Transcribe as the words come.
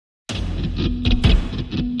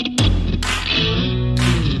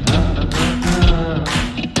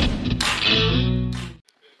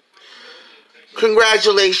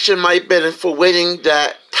Congratulations, Mike Bennett, for winning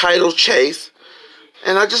that title chase.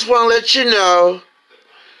 And I just want to let you know,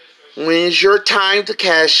 when it's your time to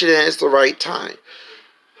cash it in, it's the right time.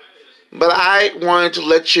 But I wanted to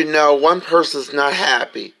let you know one person's not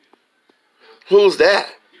happy. Who's that?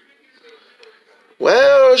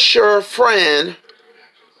 Well, it's your friend,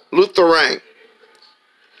 Luther Rank.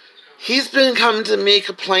 He's been coming to me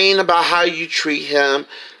complaining about how you treat him,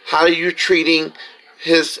 how you're treating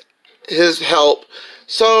his help.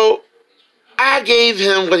 So I gave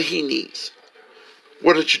him what he needs.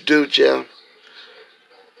 What did you do, Jim?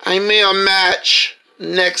 I made a match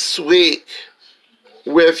next week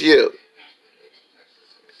with you.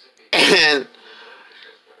 And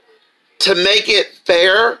to make it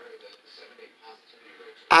fair,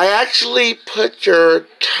 I actually put your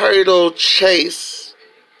title chase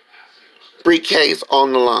briefcase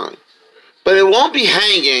on the line. But it won't be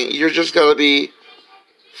hanging. You're just going to be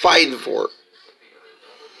fighting for it.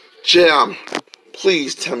 Jim,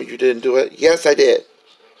 please tell me you didn't do it. Yes, I did.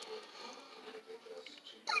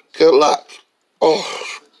 Good luck. Oh,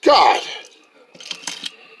 God.